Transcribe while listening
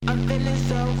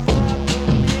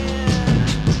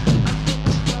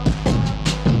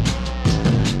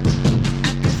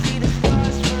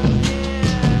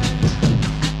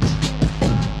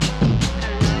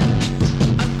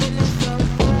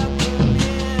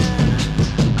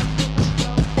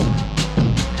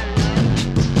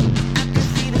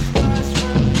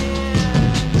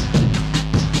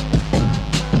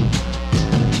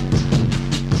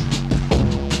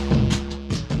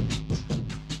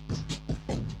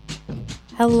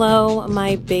Hello,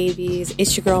 my babies.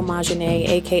 It's your girl Majanae,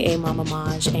 aka Mama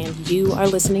Maj, and you are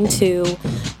listening to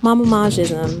Mama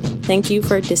Majism. Thank you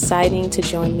for deciding to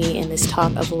join me in this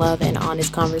talk of love and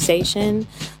honest conversation.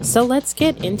 So let's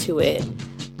get into it.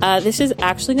 This is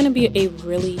actually going to be a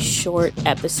really short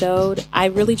episode. I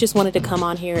really just wanted to come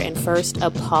on here and first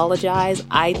apologize.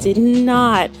 I did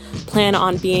not plan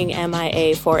on being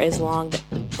MIA for as long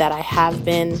that I have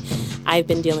been. I've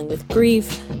been dealing with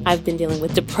grief. I've been dealing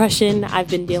with depression. I've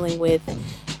been dealing with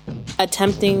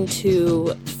attempting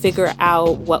to figure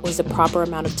out what was the proper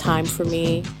amount of time for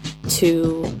me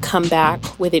to come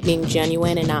back with it being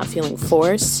genuine and not feeling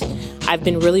forced. I've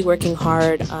been really working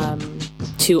hard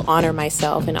to honor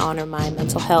myself and honor my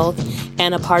mental health.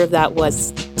 And a part of that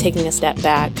was taking a step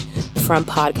back from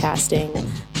podcasting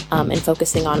and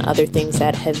focusing on other things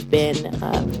that have been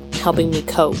helping me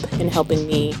cope and helping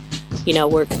me,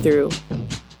 work through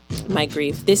my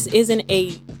grief. This isn't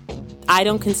I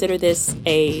don't consider this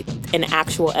an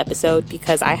actual episode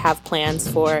because I have plans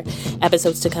for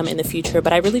episodes to come in the future,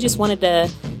 but I really just wanted to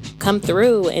come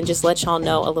through and just let y'all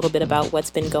know a little bit about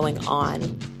what's been going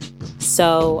on.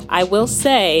 So I will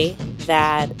say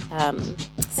that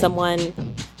someone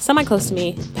semi-close to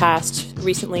me passed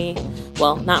recently.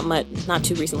 Well, not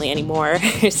too recently anymore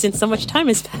since so much time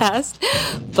has passed,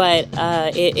 but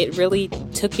it really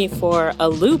took me for a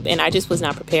loop and I just was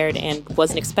not prepared and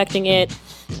wasn't expecting it.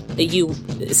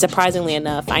 Surprisingly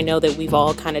enough, I know that we've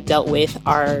all kind of dealt with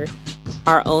our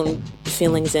own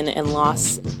feelings and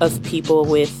loss of people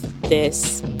with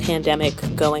this pandemic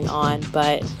going on,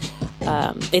 but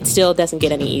it still doesn't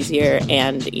get any easier,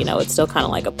 and it's still kind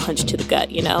of like a punch to the gut,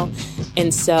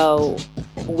 and so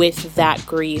with that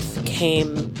grief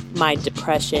came my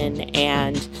depression,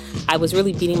 and I was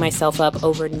really beating myself up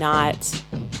over not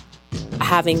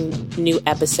having new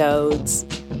episodes,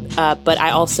 but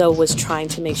I also was trying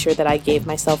to make sure that I gave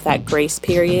myself that grace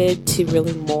period to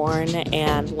really mourn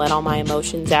and let all my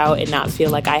emotions out and not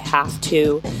feel like I have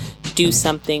to do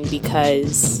something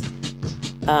because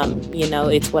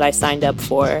it's what I signed up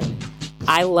for.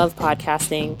 I love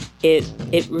podcasting.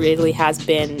 It really has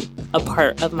been a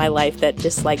part of my life that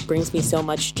just brings me so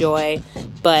much joy,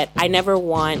 but I never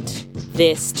want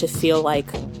this to feel like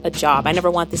a job. I never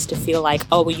want this to feel like,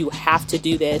 oh, you have to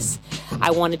do this.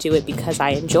 I want to do it because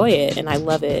I enjoy it and I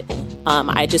love it.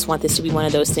 I just want this to be one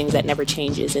of those things that never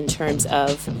changes in terms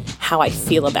of how I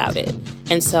feel about it.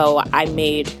 And so I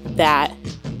made that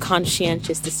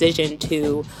conscientious decision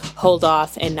to hold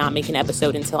off and not make an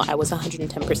episode until I was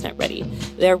 110% ready.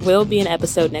 There will be an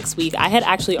episode next week. I had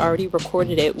actually already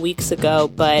recorded it weeks ago,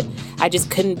 but I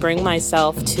just couldn't bring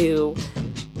myself to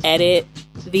edit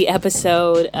the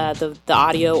episode, the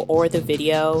audio or the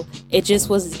video. It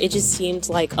just seemed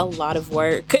like a lot of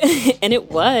work and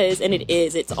it was, and it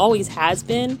is, it's always has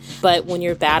been. But when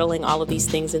you're battling all of these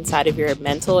things inside of your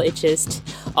mental, it just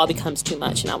all becomes too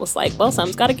much. And I was like, well,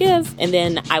 something's got to give. And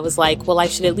then I was like, well, I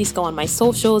should at least go on my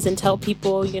socials and tell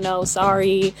people,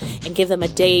 sorry, and give them a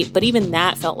date. But even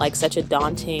that felt like such a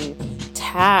daunting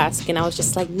task. And I was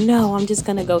just like, no, I'm just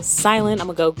going to go silent. I'm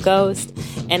going to go ghost.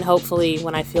 And hopefully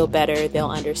when I feel better, they'll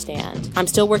understand. I'm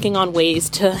still working on ways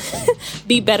to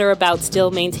be better about still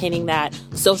maintaining that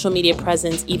social media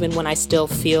presence, even when I still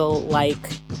feel like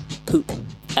poop.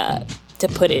 To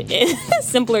put it in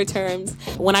simpler terms,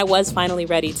 when I was finally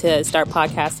ready to start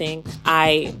podcasting,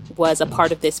 I was a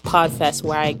part of this PodFest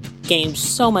where I gained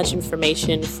so much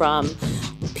information from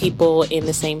people in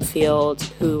the same field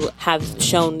who have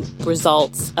shown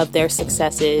results of their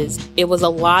successes. It was a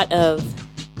lot of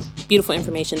beautiful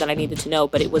information that I needed to know,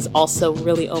 but it was also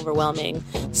really overwhelming.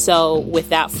 So with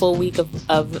that full week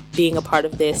of being a part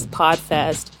of this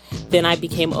PodFest, then I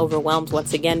became overwhelmed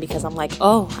once again because I'm like,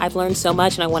 oh, I've learned so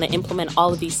much and I want to implement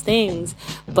all of these things,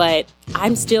 but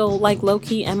I'm still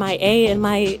low-key MIA and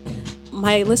my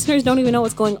listeners don't even know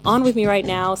what's going on with me right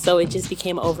now. So it just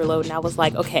became overload and I was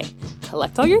like, okay,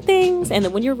 collect all your things and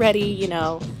then when you're ready,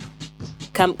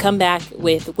 come back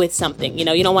with something. You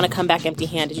know, you don't want to come back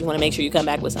empty-handed. You want to make sure you come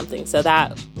back with something. So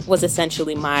that was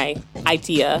essentially my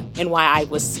idea and why I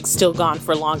was still gone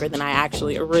for longer than I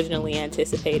actually originally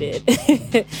anticipated.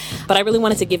 But I really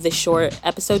wanted to give this short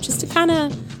episode just to kind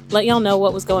of let y'all know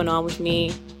what was going on with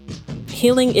me.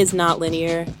 Healing is not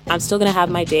linear. I'm still going to have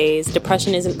my days.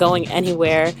 Depression isn't going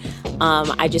anywhere.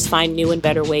 I just find new and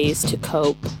better ways to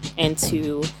cope and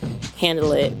to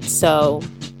handle it. So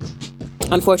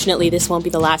unfortunately, this won't be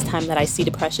the last time that I see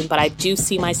depression, but I do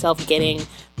see myself getting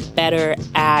better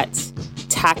at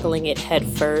tackling it head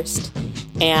first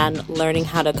and learning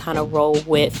how to kind of roll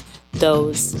with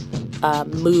those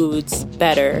moods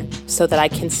better so that I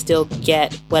can still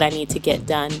get what I need to get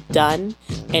done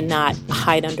and not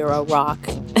hide under a rock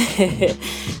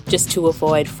just to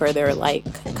avoid further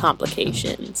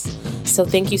complications. So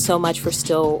thank you so much for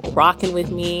still rocking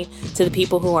with me. To the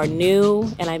people who are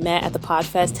new and I met at the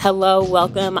Podfest, hello,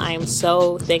 welcome. I am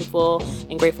so thankful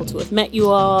and grateful to have met you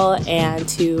all and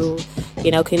to,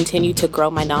 continue to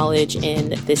grow my knowledge in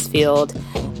this field.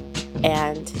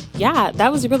 And yeah,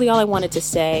 that was really all I wanted to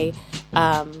say.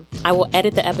 I will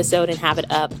edit the episode and have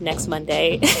it up next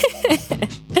Monday.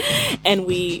 And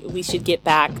we should get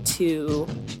back to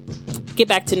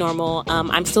normal.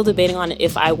 I'm still debating on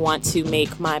if I want to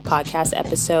make my podcast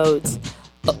episodes,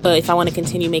 if I want to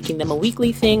continue making them a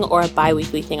weekly thing or a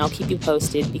bi-weekly thing. I'll keep you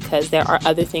posted because there are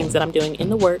other things that I'm doing in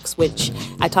the works, which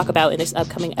I talk about in this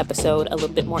upcoming episode a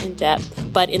little bit more in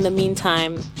depth. But in the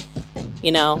meantime,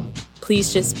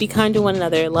 please just be kind to one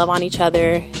another, love on each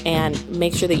other, and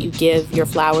make sure that you give your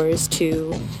flowers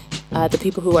to the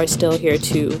people who are still here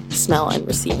to smell and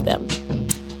receive them.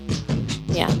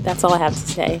 Yeah, that's all I have to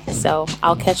say. So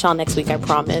I'll catch y'all next week, I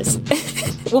promise.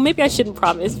 Well, maybe I shouldn't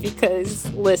promise because,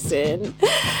 listen,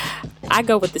 I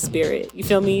go with the spirit. You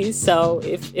feel me? So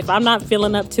if I'm not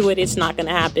feeling up to it, it's not going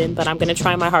to happen. But I'm going to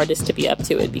try my hardest to be up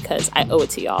to it because I owe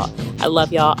it to y'all. I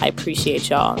love y'all. I appreciate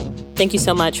y'all. Thank you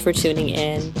so much for tuning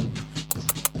in.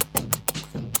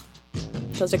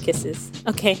 Those are kisses.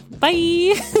 Okay,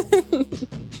 bye.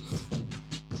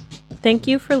 Thank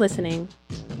you for listening.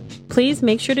 Please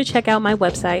make sure to check out my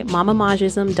website,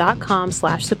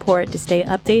 mamamagism.com/support to stay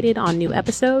updated on new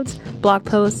episodes, blog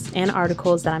posts, and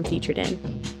articles that I'm featured in.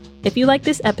 If you like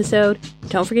this episode,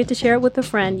 don't forget to share it with a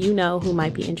friend you know who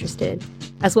might be interested,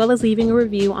 as well as leaving a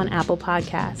review on Apple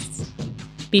Podcasts.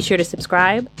 Be sure to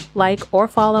subscribe, like, or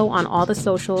follow on all the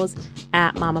socials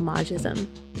at mamamagism.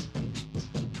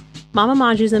 Mama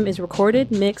Majism is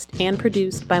recorded, mixed, and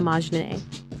produced by Majne.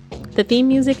 The theme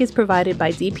music is provided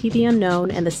by DP The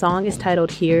Unknown, and the song is titled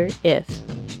Here If.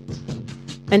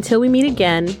 Until we meet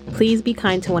again, please be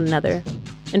kind to one another.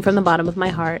 And from the bottom of my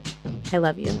heart, I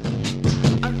love you.